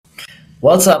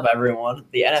What's up, everyone?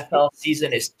 The NFL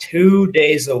season is 2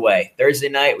 days away. Thursday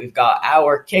night, we've got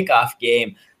our kickoff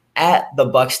game at the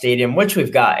Buck Stadium, which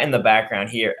we've got in the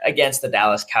background here against the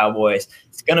Dallas Cowboys.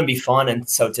 It's going to be fun. And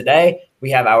so today,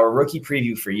 we have our rookie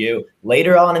preview for you.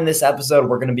 Later on in this episode,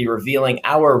 we're going to be revealing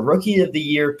our Rookie of the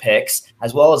Year picks,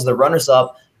 as well as the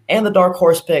runners-up and the dark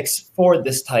horse picks for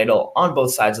this title on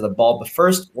both sides of the ball. But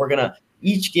first, we're going to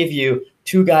each give you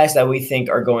two guys that we think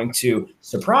are going to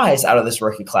surprise out of this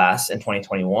rookie class in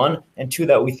 2021 and two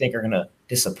that we think are going to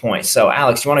disappoint. So,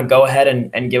 Alex, you want to go ahead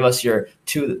and give us your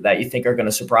two that you think are going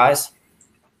to surprise?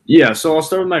 Yeah, so I'll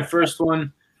start with my first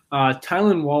one.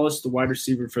 Tylan Wallace, the wide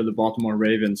receiver for the Baltimore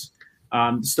Ravens.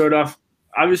 To start off,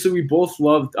 obviously we both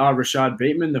loved Rashad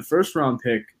Bateman, the first-round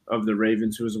pick of the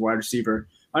Ravens, who was a wide receiver.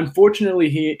 Unfortunately,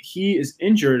 he is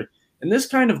injured, and this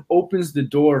kind of opens the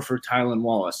door for Tylan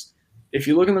Wallace. If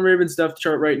you look in the Ravens depth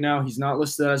chart right now, he's not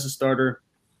listed as a starter.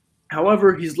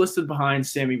 However, he's listed behind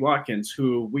Sammy Watkins,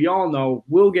 who we all know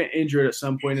will get injured at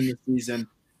some point in the season,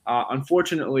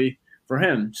 unfortunately for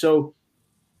him. So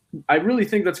I really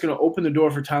think that's going to open the door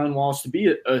for Tylan Wallace to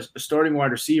be a starting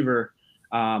wide receiver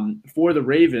for the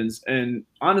Ravens. And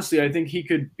honestly, I think he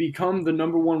could become the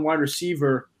number one wide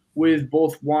receiver with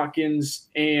both Watkins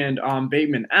and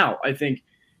Bateman out. I think,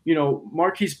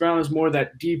 Marquise Brown is more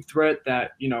that deep threat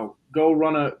that, go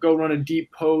run a deep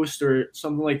post or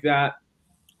something like that.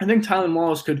 I think Tylan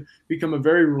Wallace could become a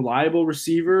very reliable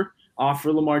receiver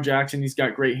for Lamar Jackson. He's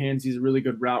got great hands. He's a really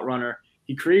good route runner.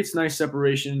 He creates nice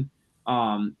separation,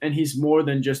 and he's more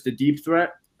than just a deep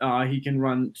threat. He can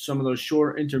run some of those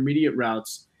short intermediate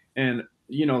routes. And,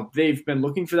 they've been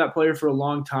looking for that player for a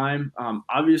long time.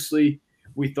 Obviously,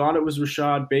 we thought it was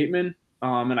Rashad Bateman,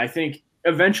 and I think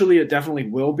eventually it definitely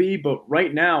will be. But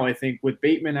right now, I think with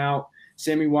Bateman out,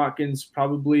 Sammy Watkins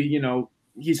probably,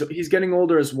 he's getting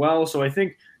older as well. So I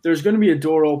think there's going to be a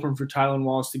door open for Tylan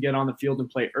Wallace to get on the field and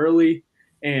play early.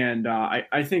 And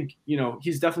I think,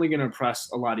 he's definitely going to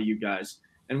impress a lot of you guys.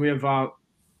 And we have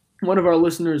one of our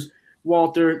listeners,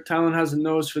 Walter. Tylan has a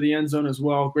nose for the end zone as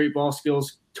well. Great ball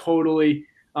skills, totally.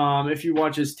 If you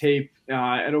watch his tape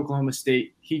at Oklahoma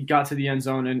State, he got to the end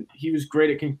zone, and he was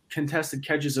great at contested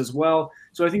catches as well.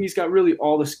 So I think he's got really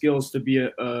all the skills to be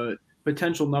a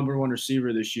potential number one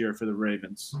receiver this year for the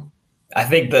Ravens. I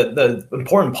think the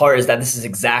important part is that this is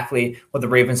exactly what the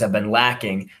Ravens have been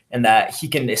lacking, and that he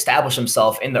can establish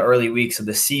himself in the early weeks of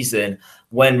the season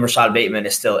when Rashad Bateman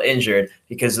is still injured,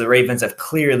 because the Ravens have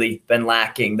clearly been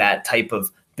lacking that type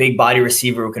of big body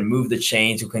receiver who can move the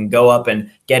chains, who can go up and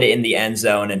get it in the end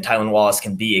zone, and Tylan Wallace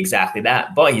can be exactly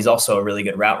that. But he's also a really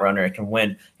good route runner and can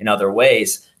win in other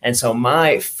ways. And so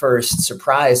my first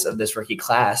surprise of this rookie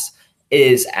class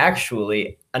is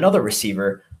actually another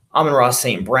receiver, Amon-Ra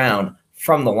St. Brown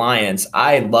from the Lions.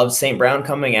 I loved St. Brown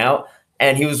coming out,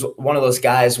 and he was one of those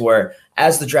guys where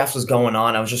as the draft was going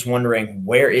on, I was just wondering,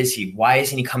 where is he? Why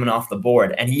isn't he coming off the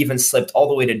board? And he even slipped all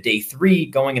the way to day 3,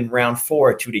 going in round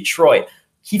 4 to Detroit.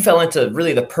 He fell into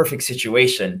really the perfect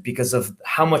situation because of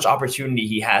how much opportunity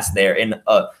he has there in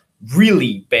a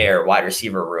really bare wide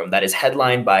receiver room that is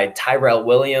headlined by Tyrell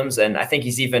Williams. And I think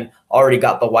he's even already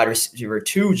got the wide receiver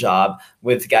 2 job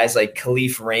with guys like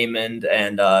Khalif Raymond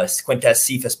and Quintez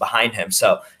Cephas behind him.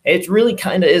 So it really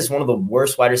kind of is one of the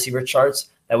worst wide receiver charts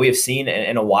that we have seen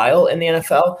in a while in the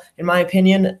NFL, in my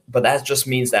opinion. But that just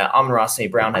means that Amon-Ra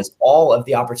St. Brown has all of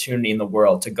the opportunity in the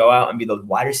world to go out and be the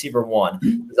wide receiver 1.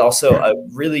 He's also a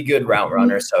really good route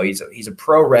runner. So he's a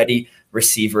pro-ready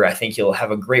receiver. I think he'll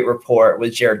have a great rapport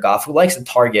with Jared Goff, who likes to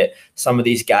target some of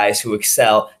these guys who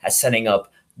excel at setting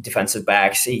up defensive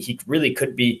backs. He really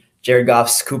could be Jared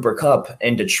Goff's Cooper Kupp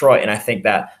in Detroit. And I think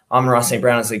that Amon-Ra St.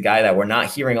 Brown is a guy that we're not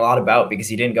hearing a lot about because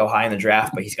he didn't go high in the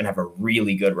draft, but he's going to have a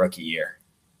really good rookie year.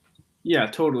 Yeah,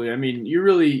 totally. I mean, you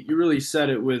really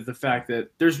said it with the fact that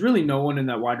there's really no one in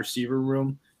that wide receiver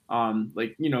room.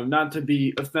 Not to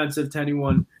be offensive to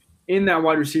anyone in that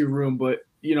wide receiver room, but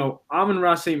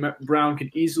Amon-Ra St. Brown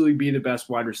could easily be the best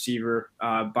wide receiver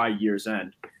by year's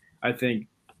end. I think,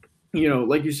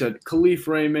 like you said, Khalif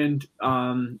Raymond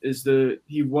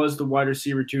he was the wide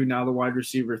receiver 2, now the wide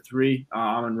receiver 3.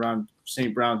 Amon-Ra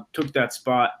St. Brown took that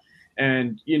spot.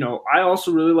 And, I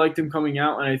also really liked him coming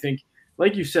out. And I think,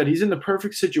 like you said, he's in the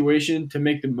perfect situation to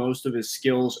make the most of his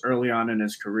skills early on in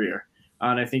his career.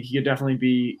 And I think he could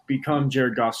definitely become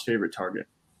Jared Goff's favorite target.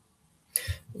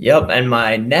 Yep, and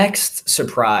my next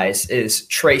surprise is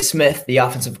Trey Smith, the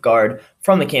offensive guard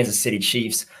from the Kansas City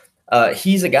Chiefs.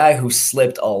 He's a guy who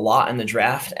slipped a lot in the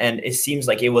draft, and it seems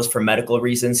like it was for medical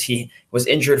reasons. He was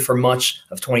injured for much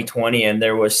of 2020, and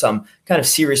there was some kind of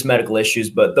serious medical issues,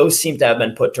 but those seem to have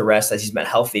been put to rest as he's been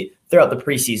healthy throughout the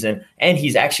preseason, and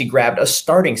he's actually grabbed a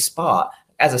starting spot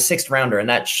as a sixth rounder, and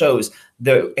that shows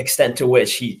the extent to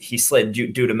which he slid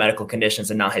due to medical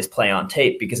conditions and not his play on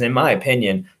tape. Because in my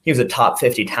opinion, he was a top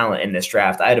 50 talent in this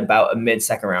draft. I had about a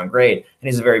mid-second round grade, and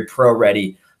he's a very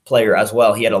pro-ready player as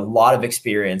well. He had a lot of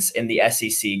experience in the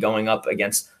SEC going up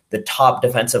against the top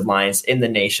defensive lines in the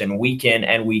nation week in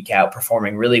and week out,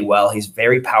 performing really well. He's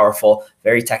very powerful,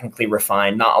 very technically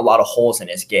refined, not a lot of holes in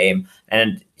his game.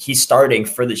 And he's starting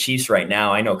for the Chiefs right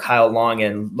now. I know Kyle Long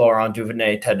and Laurent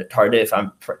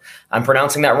Duvernay-Tardif, I'm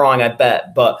pronouncing that wrong, I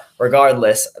bet. But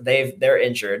regardless, they're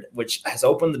injured, which has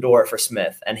opened the door for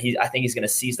Smith. And I think he's going to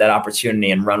seize that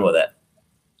opportunity and run with it.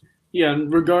 Yeah,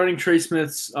 and regarding Trey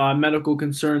Smith's medical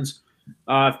concerns,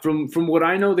 from what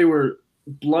I know, they were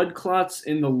blood clots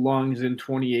in the lungs in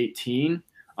 2018.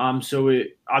 So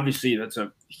obviously that's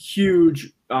a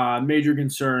huge major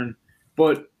concern.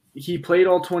 But he played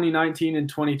all 2019 and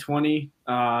 2020,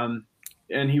 and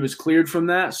he was cleared from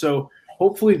that. So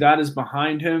hopefully that is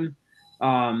behind him.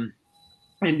 And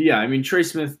yeah, I mean, Trey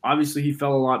Smith, obviously he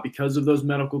fell a lot because of those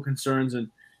medical concerns. And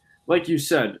like you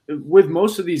said, with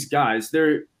most of these guys,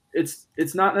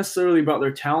 it's not necessarily about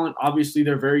their talent. Obviously,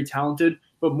 they're very talented,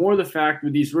 but more the fact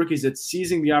with these rookies, it's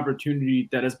seizing the opportunity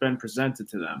that has been presented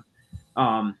to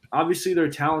them. Obviously, they're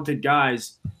talented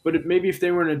guys, but maybe if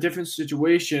they were in a different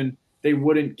situation, they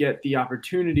wouldn't get the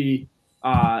opportunity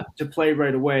to play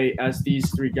right away as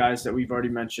these three guys that we've already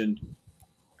mentioned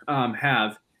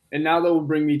have. And now that will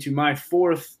bring me to my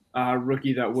fourth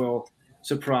rookie that will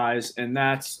surprise, and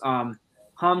that's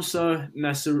Hamza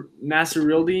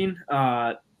Nasirildeen,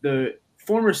 the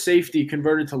former safety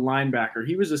converted to linebacker.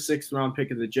 He was a sixth-round pick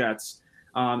of the Jets.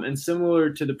 And similar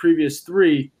to the previous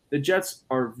three, the Jets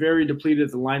are very depleted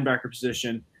at the linebacker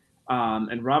position.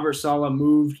 And Robert Saleh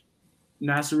moved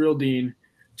Nasirildeen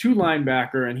to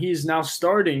linebacker, and he's now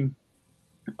starting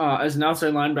as an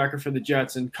outside linebacker for the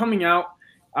Jets. And coming out,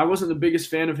 I wasn't the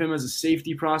biggest fan of him as a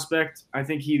safety prospect. I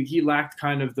think he lacked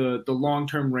kind of the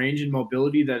long-term range and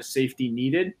mobility that a safety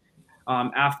needed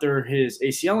after his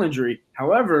ACL injury.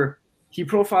 However, he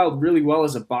profiled really well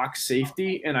as a box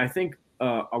safety, and I think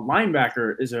a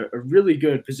linebacker is a really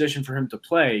good position for him to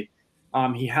play.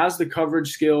 He has the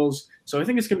coverage skills, so I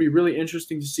think it's going to be really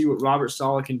interesting to see what Robert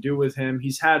Saleh can do with him.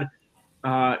 He's had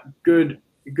good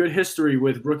history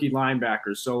with rookie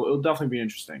linebackers, so it'll definitely be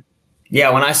interesting. Yeah,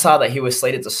 when I saw that he was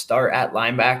slated to start at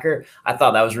linebacker, I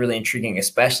thought that was really intriguing,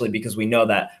 especially because we know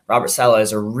that Robert Saleh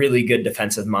is a really good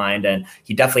defensive mind, and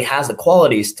he definitely has the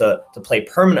qualities to play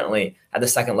permanently at the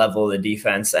second level of the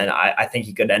defense. And I think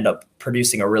he could end up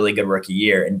producing a really good rookie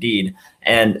year indeed.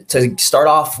 And to start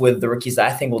off with the rookies that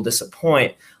I think will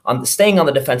disappoint, staying on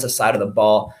the defensive side of the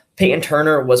ball, Peyton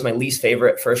Turner was my least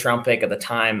favorite first-round pick at the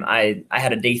time. I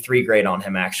had a day 3 grade on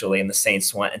him, actually, and the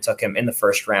Saints went and took him in the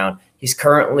first round. He's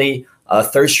currently a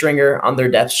third stringer on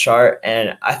their depth chart,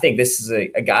 and I think this is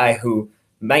a guy who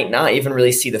might not even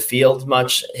really see the field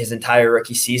much his entire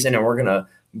rookie season, and we're going to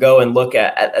go and look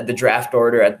at the draft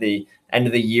order at the end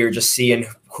of the year, just seeing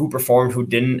who performed, who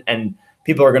didn't, and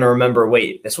people are going to remember,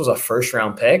 wait, this was a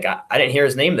first-round pick? I didn't hear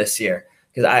his name this year.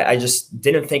 Because I just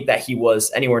didn't think that he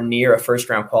was anywhere near a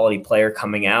first-round quality player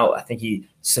coming out. I think he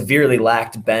severely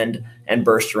lacked bend and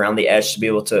burst around the edge to be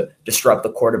able to disrupt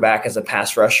the quarterback as a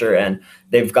pass rusher. And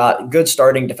they've got good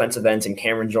starting defensive ends in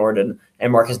Cameron Jordan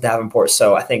and Marcus Davenport.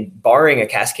 So I think barring a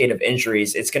cascade of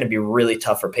injuries, it's going to be really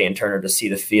tough for Peyton Turner to see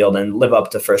the field and live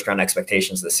up to first-round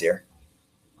expectations this year.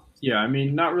 Yeah, I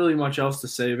mean, not really much else to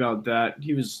say about that.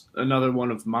 He was another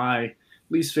one of my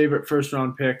least favorite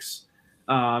first-round picks.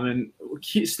 And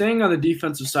staying on the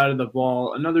defensive side of the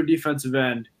ball, another defensive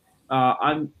end,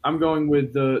 I'm going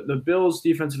with the Bills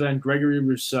defensive end, Gregory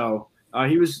Rousseau.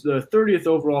 He was the 30th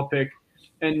overall pick,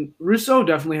 and Rousseau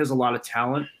definitely has a lot of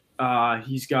talent.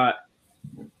 He's got,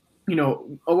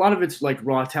 a lot of it's like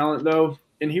raw talent though,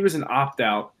 and he was an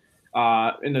opt-out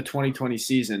in the 2020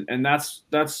 season, and that's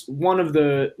one of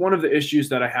the issues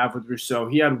that I have with Rousseau.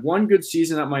 He had one good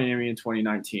season at Miami in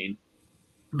 2019.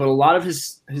 But a lot of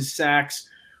his sacks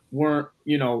weren't,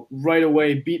 right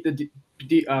away beat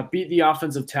the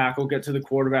offensive tackle, get to the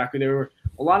quarterback. There were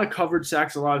a lot of covered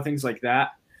sacks, a lot of things like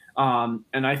that.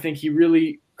 And I think he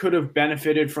really could have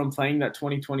benefited from playing that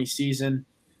 2020 season.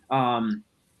 And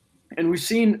we've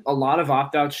seen a lot of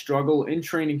opt-out struggle in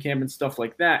training camp and stuff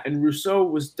like that. And Rousseau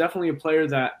was definitely a player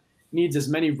that needs as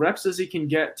many reps as he can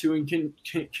get to and can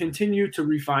continue to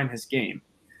refine his game.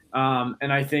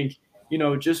 And I think,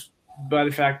 just by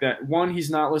the fact that, one, he's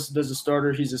not listed as a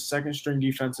starter. He's a second-string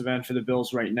defensive end for the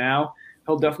Bills right now.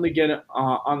 He'll definitely get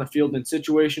on the field in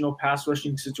situational pass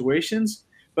rushing situations,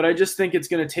 but I just think it's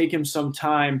going to take him some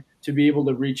time to be able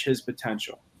to reach his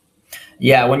potential.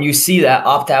 Yeah, when you see that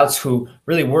opt-outs who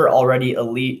really were already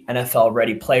elite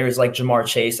NFL-ready players like Ja'Marr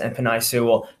Chase and Penei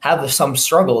Sewell have some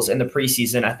struggles in the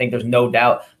preseason, I think there's no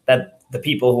doubt that the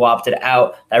people who opted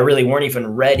out that really weren't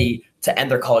even ready to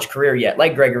end their college career yet,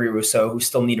 like Gregory Rousseau, who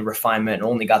still needed refinement and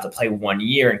only got to play 1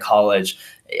 year in college,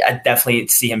 I definitely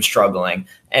see him struggling.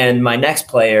 And my next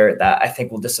player that I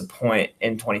think will disappoint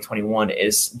in 2021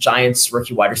 is Giants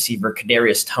rookie wide receiver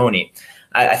Kadarius Toney.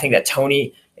 I think that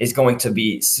Toney is going to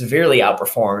be severely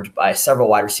outperformed by several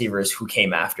wide receivers who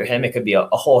came after him. It could be a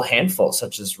whole handful,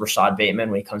 such as Rashad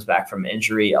Bateman when he comes back from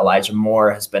injury. Elijah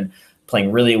Moore has been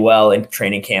playing really well in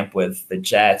training camp with the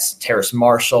Jets. Terrace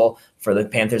Marshall for the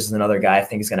Panthers is another guy I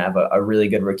think is going to have a really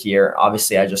good rookie year.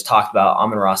 Obviously, I just talked about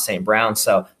Amon-Ra St. Brown,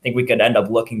 so I think we could end up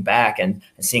looking back and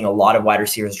seeing a lot of wide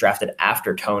receivers drafted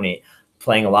after Toney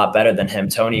playing a lot better than him.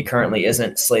 Toney currently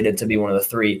isn't slated to be one of the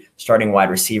 3 starting wide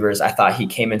receivers. I thought he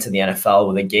came into the NFL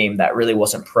with a game that really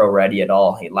wasn't pro-ready at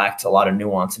all. He lacked a lot of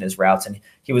nuance in his routes, and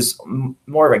he was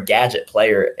more of a gadget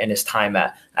player in his time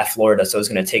at Florida, so it was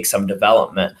going to take some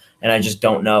development. And I just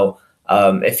don't know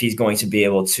if he's going to be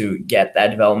able to get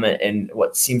that development in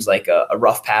what seems like a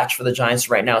rough patch for the Giants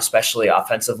right now, especially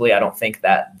offensively. I don't think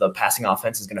that the passing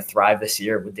offense is going to thrive this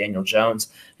year with Daniel Jones.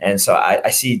 And so I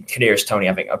see Kadarius Toney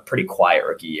having a pretty quiet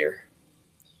rookie year.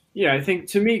 Yeah, I think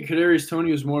to me, Kadarius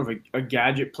Toney was more of a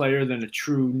gadget player than a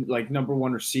true number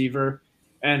 1 receiver.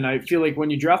 And I feel like when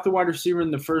you draft a wide receiver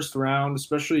in the first round,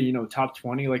 especially, top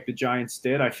 20 like the Giants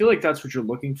did, I feel like that's what you're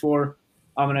looking for.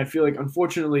 And I feel like,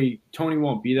 unfortunately, Toney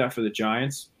won't be that for the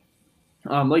Giants.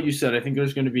 Like you said, I think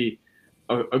there's going to be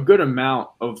a good amount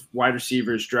of wide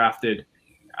receivers drafted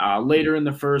later in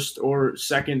the first or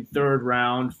second, third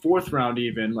round, fourth round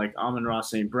even, like Amon-Ra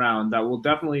St. Brown, that will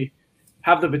definitely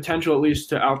have the potential at least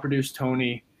to outproduce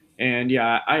Toney. And,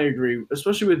 yeah, I agree,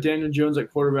 especially with Daniel Jones at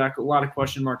quarterback, a lot of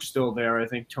question marks still there. I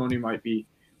think Toney might be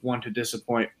one to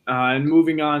disappoint. And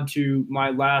moving on to my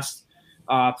last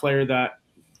player that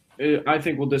I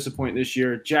think will disappoint this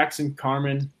year, Jackson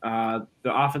Carman, the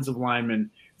offensive lineman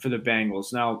for the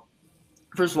Bengals. Now,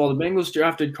 first of all, the Bengals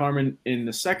drafted Carman in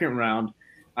the second round.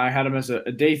 I had him as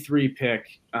a day 3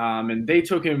 pick, and they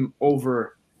took him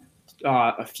over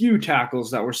a few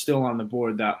tackles that were still on the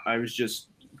board that I was just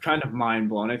kind of mind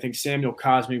blown. I think Samuel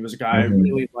Cosme was a guy I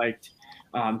really liked.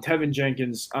 Tevin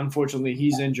Jenkins, unfortunately,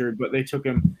 he's injured, but they took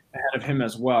him ahead of him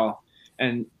as well.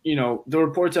 And, the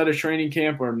reports out of training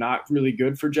camp are not really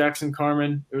good for Jackson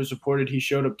Carman. It was reported he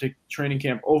showed up to training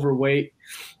camp overweight.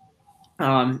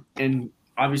 And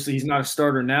obviously he's not a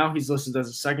starter now. He's listed as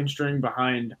a second string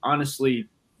behind, honestly,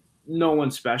 no one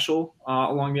special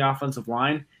along the offensive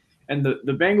line. And the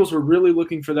Bengals were really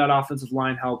looking for that offensive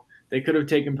line help. They could have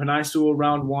taken Penei Sewell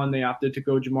round 1. They opted to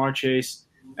go Ja'Marr Chase.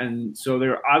 And so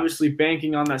they're obviously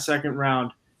banking on that second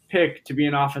round pick to be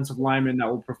an offensive lineman that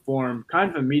will perform kind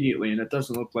of immediately, and it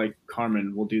doesn't look like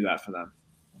Carman will do that for them.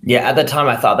 Yeah, at the time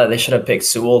I thought that they should have picked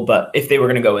Sewell, but if they were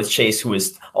going to go with Chase, who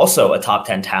is also a top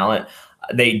 10 talent,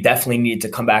 they definitely need to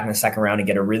come back in the second round and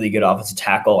get a really good offensive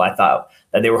tackle. I thought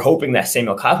that they were hoping that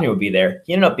Samuel Cosme would be there.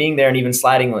 He ended up being there and even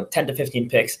sliding 10 to 15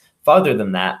 picks farther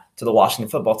than that to the Washington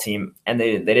football team, and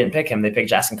they didn't pick him. They picked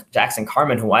Jackson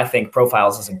Carman, who I think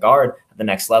profiles as a guard at the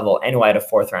next level, and who I had a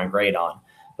 4th round grade on.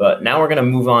 But now we're going to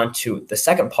move on to the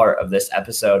second part of this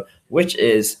episode, which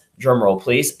is, drumroll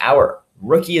please, our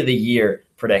Rookie of the Year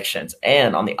predictions.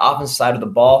 And on the offensive side of the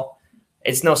ball,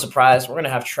 it's no surprise we're going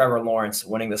to have Trevor Lawrence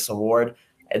winning this award.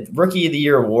 Rookie of the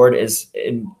Year award is,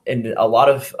 in a lot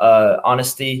of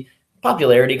honesty,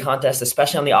 popularity contest,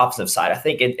 especially on the offensive side. I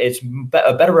think it's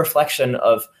a better reflection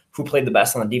of who played the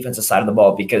best on the defensive side of the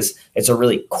ball, because it's a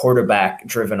really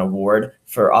quarterback-driven award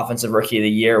for Offensive Rookie of the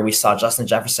Year. We saw Justin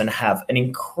Jefferson have an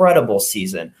incredible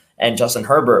season, and Justin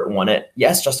Herbert won it.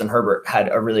 Yes, Justin Herbert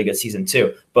had a really good season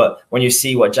too, but when you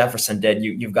see what Jefferson did,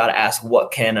 you've got to ask,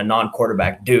 what can a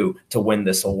non-quarterback do to win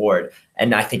this award?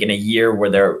 And I think in a year where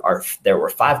there were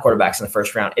 5 quarterbacks in the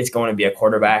first round, it's going to be a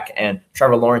quarterback, and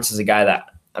Trevor Lawrence is a guy that,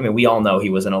 we all know he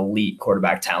was an elite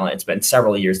quarterback talent. It's been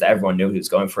several years that everyone knew he was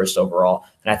going first overall,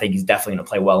 and I think he's definitely going to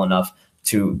play well enough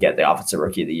to get the Offensive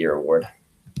Rookie of the Year award.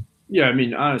 Yeah,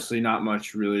 honestly, not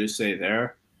much really to say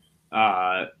there.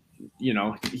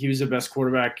 He was the best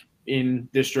quarterback in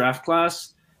this draft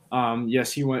class.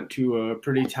 Yes, he went to a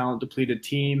pretty talent-depleted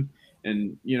team,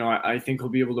 and, I think he'll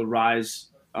be able to rise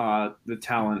the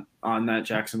talent on that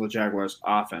Jacksonville Jaguars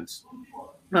offense.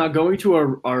 Now, going to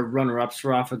our runner-ups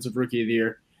for Offensive Rookie of the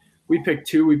Year, we picked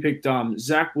two. We picked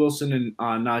Zach Wilson and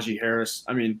Najee Harris.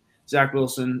 I mean, Zach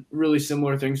Wilson, really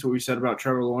similar things to what we said about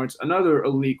Trevor Lawrence, another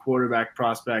elite quarterback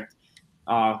prospect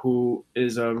who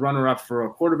is a runner-up for a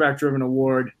quarterback-driven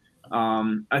award.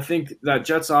 I think that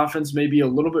Jets offense may be a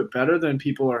little bit better than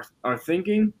people are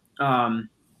thinking.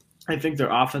 I think their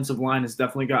offensive line has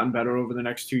definitely gotten better over the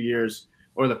next 2 years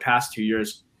or the past 2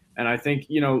 years. And I think,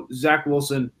 Zach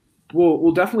Wilson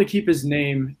will definitely keep his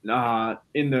name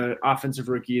in the Offensive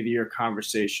Rookie of the Year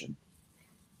conversation.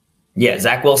 Yeah,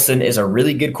 Zach Wilson is a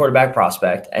really good quarterback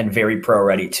prospect and very pro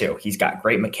ready too. He's got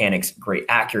great mechanics, great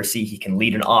accuracy. He can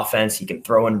lead an offense. He can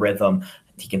throw in rhythm.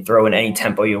 He can throw in any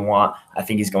tempo you want. I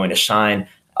think he's going to shine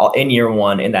in year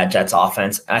one in that Jets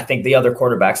offense. And I think the other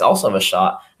quarterbacks also have a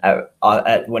shot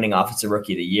at winning Offensive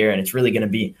Rookie of the Year, and it's really going to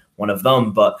be one of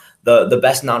them. But the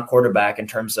best non-quarterback in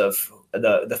terms of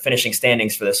the finishing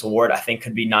standings for this award, I think,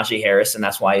 could be Najee Harris, and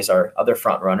that's why he's our other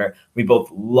front runner. We both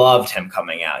loved him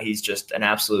coming out. He's just an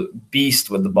absolute beast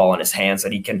with the ball in his hands,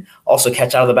 and he can also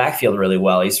catch out of the backfield really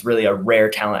well. He's really a rare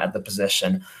talent at the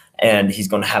position, and he's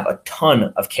going to have a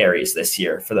ton of carries this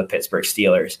year for the Pittsburgh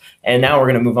Steelers. And now we're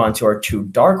going to move on to our two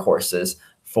dark horses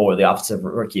for the Offensive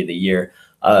Rookie of the Year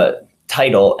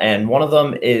title, and one of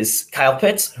them is Kyle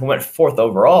Pitts, who went 4th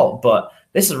overall, but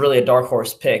this is really a dark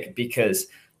horse pick because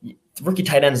rookie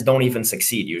tight ends don't even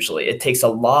succeed usually. It takes a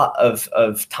lot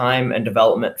of time and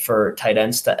development for tight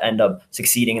ends to end up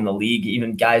succeeding in the league.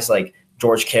 Even guys like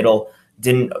George Kittle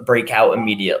didn't break out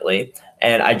immediately.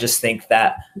 And I just think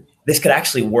that this could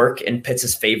actually work in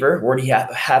Pitts' favor. Where he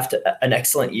have an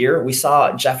excellent year? We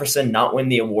saw Jefferson not win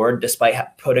the award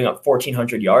despite putting up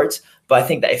 1,400 yards. But I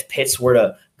think that if Pitts were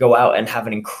to go out and have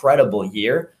an incredible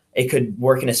year, it could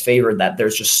work in his favor that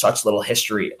there's just such little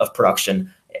history of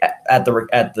production at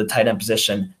the tight end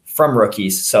position from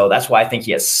rookies. So that's why I think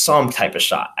he has some type of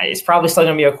shot. He's probably still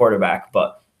going to be a quarterback,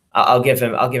 but I'll give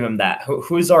him that.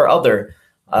 Who's our other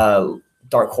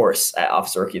dark horse at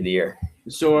Offensive Rookie of the Year?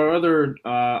 So our other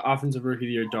Offensive Rookie of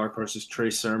the Year dark horse is Trey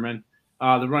Sermon,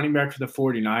 the running back for the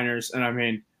 49ers. And I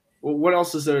mean, what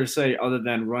else is there to say other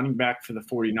than running back for the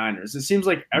 49ers? It seems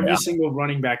like every single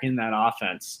running back in that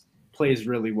offense plays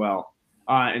really well.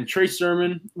 And Trey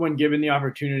Sermon, when given the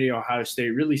opportunity, Ohio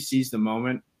State really seized the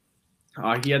moment.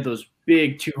 He had those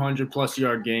big 200-plus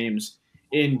yard games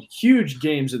in huge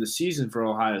games of the season for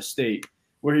Ohio State,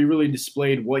 where he really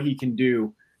displayed what he can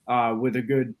do with a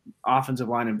good offensive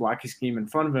line and blocking scheme in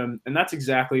front of him. And that's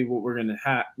exactly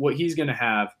what he's going to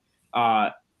have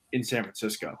in San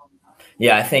Francisco.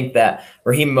 Yeah, I think that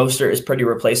Raheem Mostert is pretty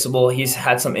replaceable. He's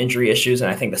had some injury issues,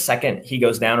 and I think the second he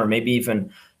goes down, or maybe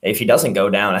even if he doesn't go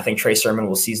down, I think Trey Sermon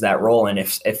will seize that role. And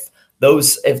if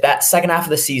that second half of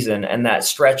the season and that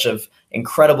stretch of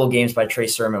incredible games by Trey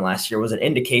Sermon last year was an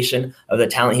indication of the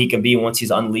talent he can be once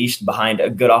he's unleashed behind a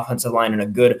good offensive line and a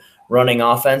good running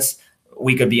offense,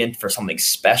 we could be in for something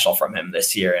special from him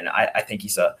this year. And I think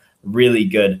he's a really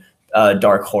good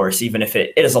dark horse, even if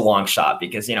it is a long shot,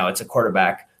 because it's a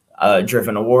quarterback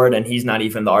driven award, and he's not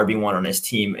even the RB1 on his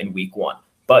team in week 1.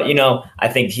 But I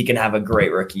think he can have a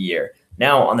great rookie year.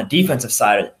 Now, on the defensive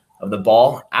side of the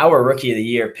ball, our Rookie of the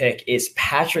Year pick is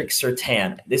Patrick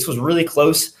Surtain. This was really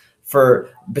close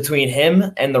between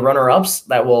him and the runner-ups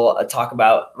that we'll talk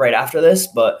about right after this,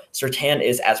 but Surtain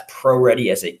is as pro-ready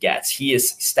as it gets. He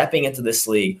is stepping into this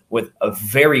league with a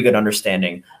very good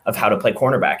understanding of how to play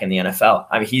cornerback in the NFL.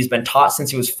 I mean, he's been taught since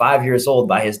he was 5 years old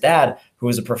by his dad, who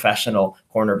was a professional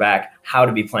cornerback, how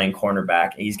to be playing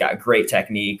cornerback. He's got great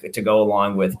technique to go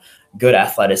along with good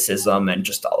athleticism and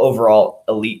just overall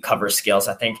elite cover skills.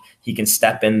 I think he can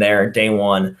step in there day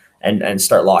one and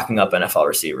start locking up NFL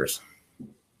receivers.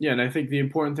 Yeah, and I think the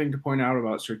important thing to point out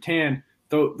about Surtain,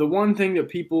 the one thing that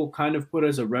people kind of put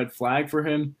as a red flag for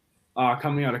him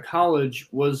coming out of college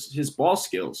was his ball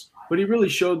skills. But he really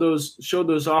showed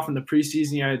those off in the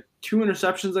preseason. He had 2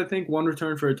 interceptions, I think, 1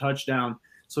 return for a touchdown.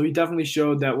 So he definitely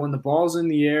showed that when the ball's in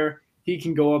the air, he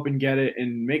can go up and get it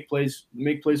and make plays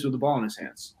with the ball in his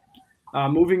hands.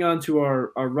 Moving on to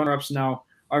our runner-ups now.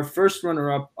 Our first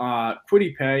runner-up,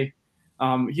 Kwity Paye.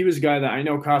 He was a guy that I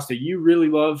know, Costa, you really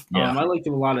love. Yeah. I liked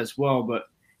him a lot as well. But,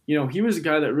 he was a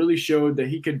guy that really showed that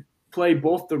he could play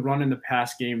both the run and the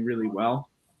pass game really well.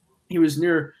 He was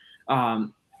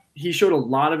he showed a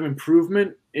lot of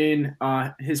improvement in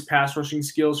his pass rushing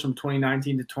skills from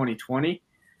 2019 to 2020.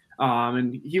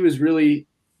 And he was really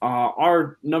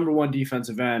our number 1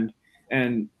 defensive end.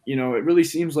 And, it really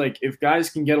seems like if guys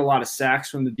can get a lot of sacks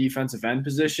from the defensive end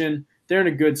position, they're in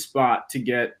a good spot to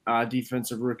get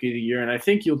Defensive Rookie of the Year. And I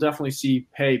think you'll definitely see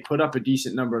Paye put up a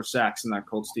decent number of sacks in that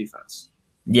Colts defense.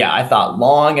 Yeah, I thought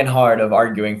long and hard of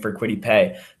arguing for Kwity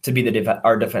Paye to be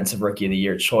our defensive rookie of the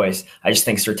year choice. I just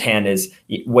think Surtain is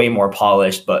way more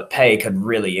polished, but Paye could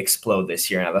really explode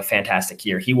this year and have a fantastic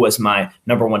year. He was my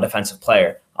number one defensive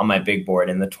player on my big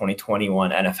board in the 2021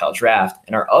 NFL draft.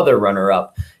 And our other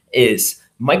runner-up is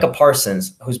Micah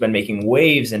Parsons, who's been making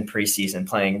waves in preseason,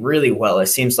 playing really well. It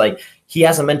seems like he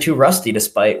hasn't been too rusty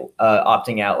despite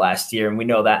opting out last year. And we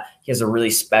know that he has a really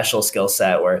special skill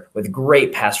set with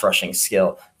great pass rushing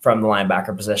skill from the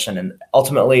linebacker position. And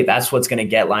ultimately, that's what's going to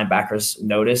get linebackers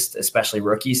noticed, especially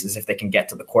rookies, is if they can get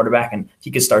to the quarterback. And he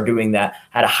could start doing that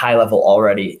at a high level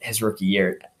already his rookie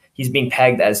year. He's being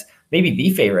pegged as maybe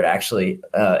the favorite, actually,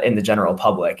 in the general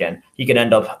public. And he could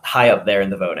end up high up there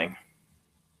in the voting.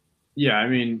 Yeah, I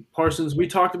mean, Parsons, we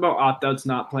talked about opt-outs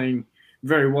not playing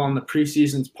very well in the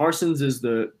preseasons. Parsons is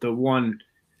the one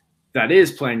that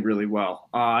is playing really well.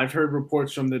 I've heard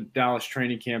reports from the Dallas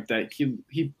training camp that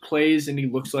he plays and he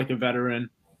looks like a veteran,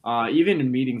 even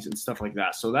in meetings and stuff like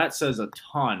that. So that says a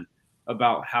ton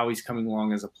about how he's coming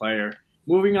along as a player.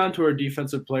 Moving on to our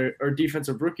defensive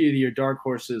rookie of the year dark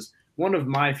horses, one of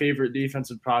my favorite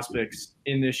defensive prospects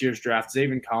in this year's draft,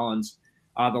 Zaven Collins,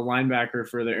 the linebacker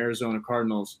for the Arizona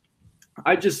Cardinals.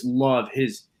 I just love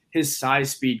his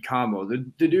size speed combo. The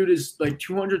dude is like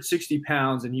 260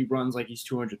 pounds and he runs like he's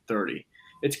 230.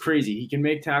 It's crazy. He can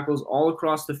make tackles all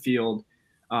across the field.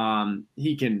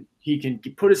 He can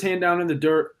put his hand down in the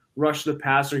dirt, rush the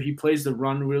passer. He plays the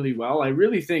run really well. I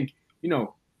really think,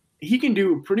 he can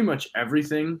do pretty much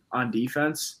everything on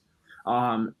defense.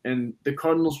 And the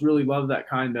Cardinals really love that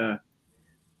kind of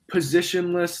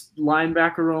positionless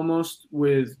linebacker almost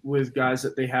with guys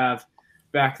that they have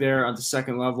back there on the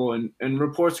second level, and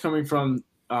reports coming from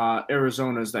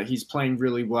Arizona is that he's playing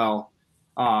really well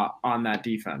on that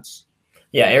defense.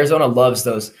 Yeah, Arizona loves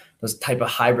those type of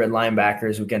hybrid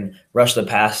linebackers who can rush the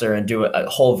passer and do a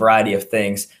whole variety of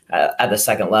things at the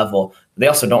second level. They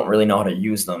also don't really know how to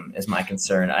use them, is my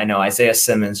concern. I know Isaiah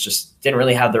Simmons just didn't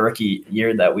really have the rookie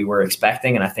year that we were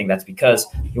expecting, and I think that's because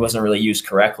he wasn't really used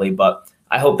correctly. But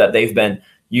I hope that they've been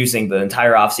using the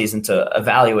entire offseason to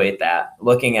evaluate that,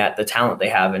 looking at the talent they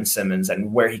have in Simmons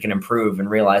and where he can improve, and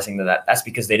realizing that's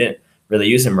because they didn't really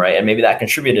use him right. And maybe that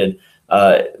contributed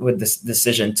with this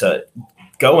decision to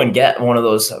go and get one of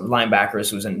those linebackers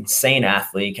who's an insane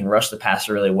athlete, can rush the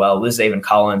passer really well, with Zaven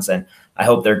Collins. And I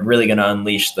hope they're really going to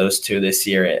unleash those two this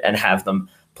year and have them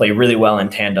play really well in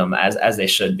tandem as they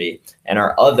should be. And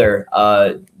our other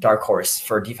dark horse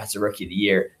for Defensive Rookie of the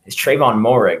Year is Trayvon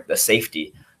Moehrig, the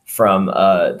safety from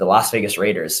the Las Vegas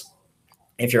Raiders.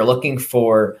 If you're looking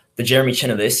for the Jeremy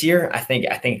Chin of this year, I think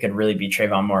it could really be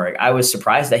Trayvon Moehrig. I was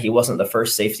surprised that he wasn't the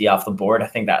first safety off the board. I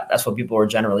think that's what people were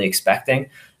generally expecting.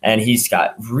 And he's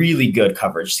got really good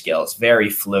coverage skills, very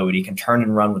fluid. He can turn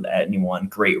and run with anyone,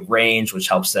 great range, which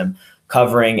helps him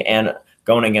covering and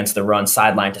going against the run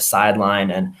sideline to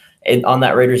sideline. And on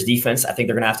that Raiders defense, I think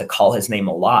they're going to have to call his name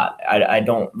a lot. I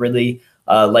don't really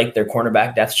like their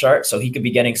cornerback depth chart, so he could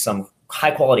be getting some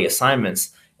high-quality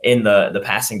assignments in the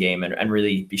passing game and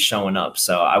really be showing up.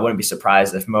 So I wouldn't be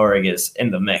surprised if Moehrig is in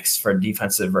the mix for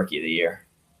Defensive Rookie of the Year.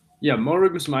 Yeah,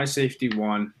 Moehrig was my safety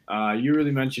one. You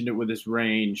really mentioned it with his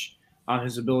range,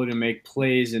 his ability to make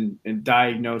plays and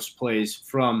diagnose plays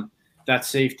from that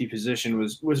safety position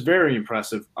was very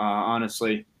impressive,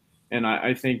 honestly. And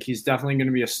I think he's definitely going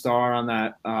to be a star on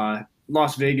that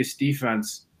Las Vegas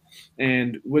defense.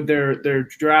 And with their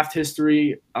draft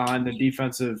history on the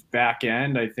defensive back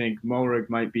end, I think Moehrig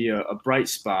might be a bright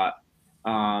spot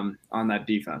on that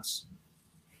defense.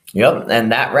 Yep, and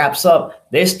that wraps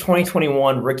up this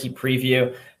 2021 rookie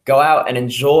preview. Go out and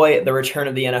enjoy the return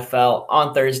of the NFL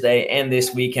on Thursday and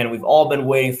this weekend. We've all been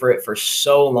waiting for it for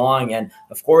so long. And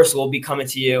of course, we'll be coming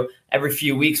to you every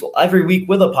week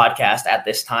with a podcast at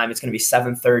this time. It's going to be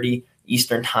 7:30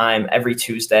 Eastern time every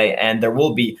Tuesday. And there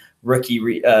will be rookie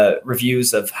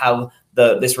reviews of how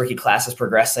this rookie class is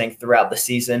progressing throughout the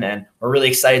season. And we're really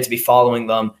excited to be following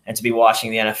them and to be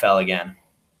watching the NFL again.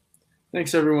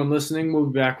 Thanks, everyone listening. We'll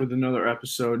be back with another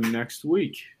episode next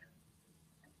week.